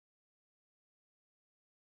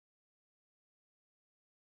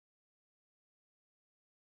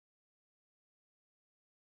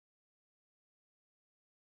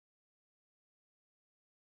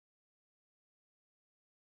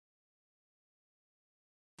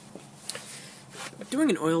Doing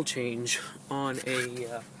an oil change on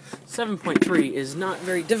a 7.3 is not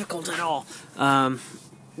very difficult at all.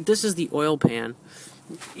 This is the oil pan.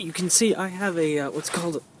 You can see I have a what's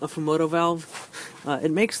called a Fumoto valve.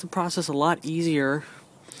 It makes the process a lot easier.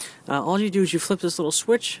 All you do is you flip this little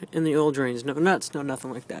switch and the oil drains. No nuts, no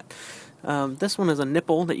nothing like that. This one is a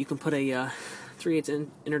nipple that you can put a 3/8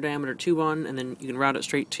 inner diameter tube on, and then you can route it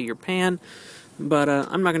straight to your pan. But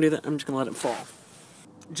I'm not going to do that. I'm just going to let it fall.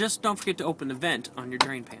 Just don't forget to open the vent on your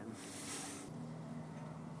drain pan.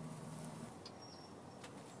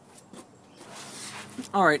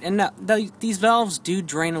 Alright, and now these valves do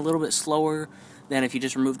drain a little bit slower than if you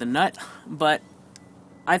just remove the nut, but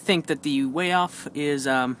I think that the way off is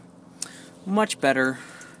much better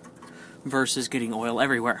versus getting oil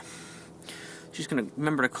everywhere. Just going to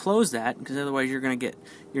remember to close that, because otherwise you're going to get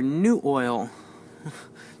your new oil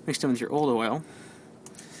mixed in with your old oil.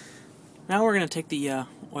 Now we're going to take the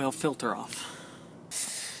oil filter off.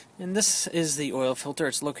 And this is the oil filter.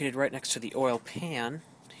 It's located right next to the oil pan.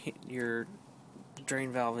 Your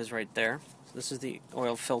drain valve is right there. So this is the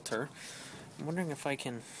oil filter. I'm wondering if I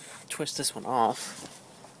can twist this one off.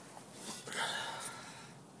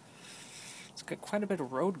 It's got quite a bit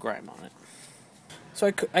of road grime on it.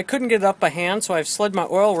 So I couldn't get it up by hand, so I've slid my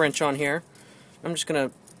oil wrench on here. I'm just going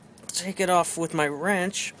to take it off with my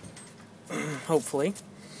wrench, hopefully.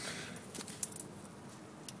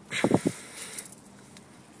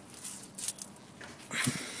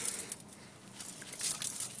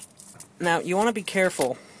 Now, you want to be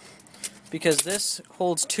careful, because this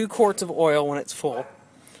holds 2 quarts of oil when it's full,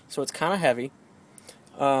 so it's kind of heavy.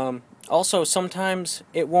 Also, sometimes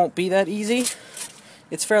it won't be that easy.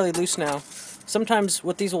 It's fairly loose now. Sometimes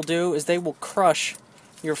what these will do is they will crush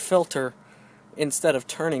your filter instead of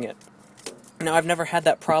turning it. Now, I've never had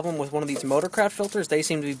that problem with one of these Motorcraft filters. They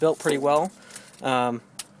seem to be built pretty well.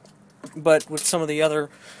 But with some of the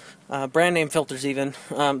other brand name filters even,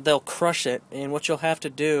 they'll crush it. And what you'll have to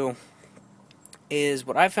do is,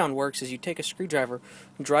 what I found works, is you take a screwdriver,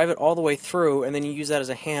 drive it all the way through, and then you use that as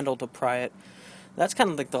a handle to pry it. That's kind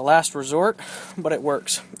of like the last resort, but it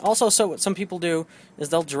works. Also, so what some people do is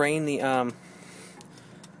they'll drain the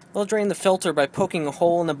filter by poking a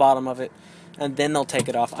hole in the bottom of it, and then they'll take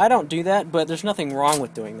it off. I don't do that, but there's nothing wrong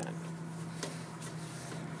with doing that.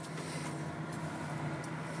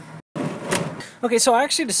 Okay, so I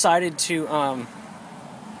actually decided to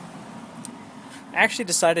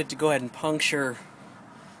go ahead and puncture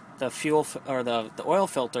the the oil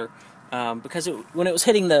filter because when it was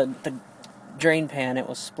hitting the drain pan, it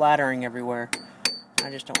was splattering everywhere. I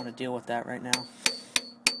just don't want to deal with that right now.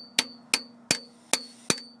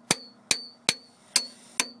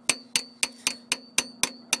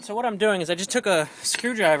 So what I'm doing is I just took a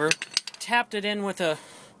screwdriver, tapped it in with a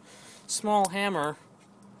small hammer,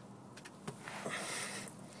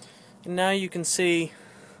 and now you can see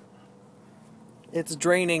it's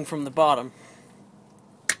draining from the bottom.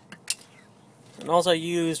 And all I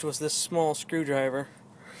used was this small screwdriver.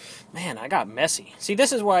 Man, I got messy. See,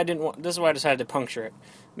 this is why I decided to puncture it.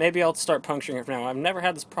 Maybe I'll start puncturing it from now. I've never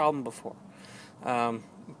had this problem before.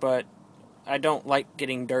 But I don't like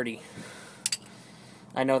getting dirty.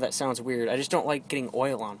 I know that sounds weird. I just don't like getting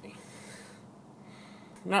oil on me.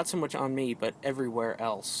 Not so much on me, but everywhere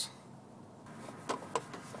else.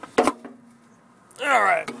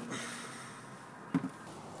 Alright.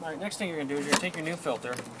 Alright, next thing you're going to do is you're going to take your new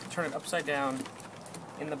filter, turn it upside down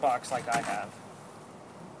in the box like I have.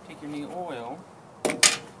 Take your new oil,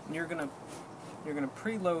 and you're gonna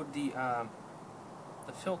preload the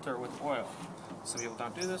filter with oil. Some people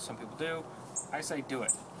don't do this, some people do. I say do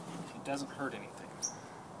it. It doesn't hurt anything.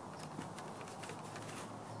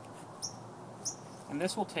 And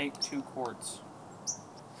this will take 2 quarts.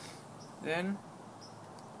 Then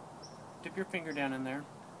dip your finger down in there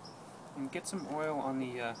and get some oil on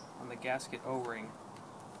the gasket O-ring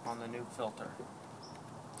on the new filter.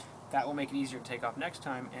 That will make it easier to take off next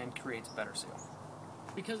time and creates a better seal.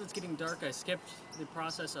 Because it's getting dark, I skipped the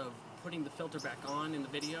process of putting the filter back on in the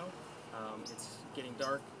video. It's getting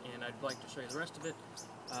dark and I'd like to show you the rest of it.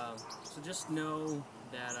 So just know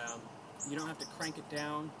that you don't have to crank it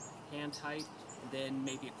down hand tight, and then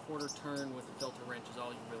maybe a quarter turn with the filter wrench is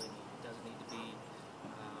all you really need. It doesn't need to be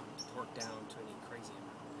torqued down to any crazy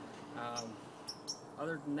amount.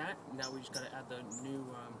 Other than that, now we just got to add the new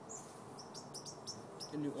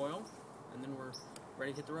oil, and then we're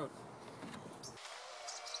ready to hit the road.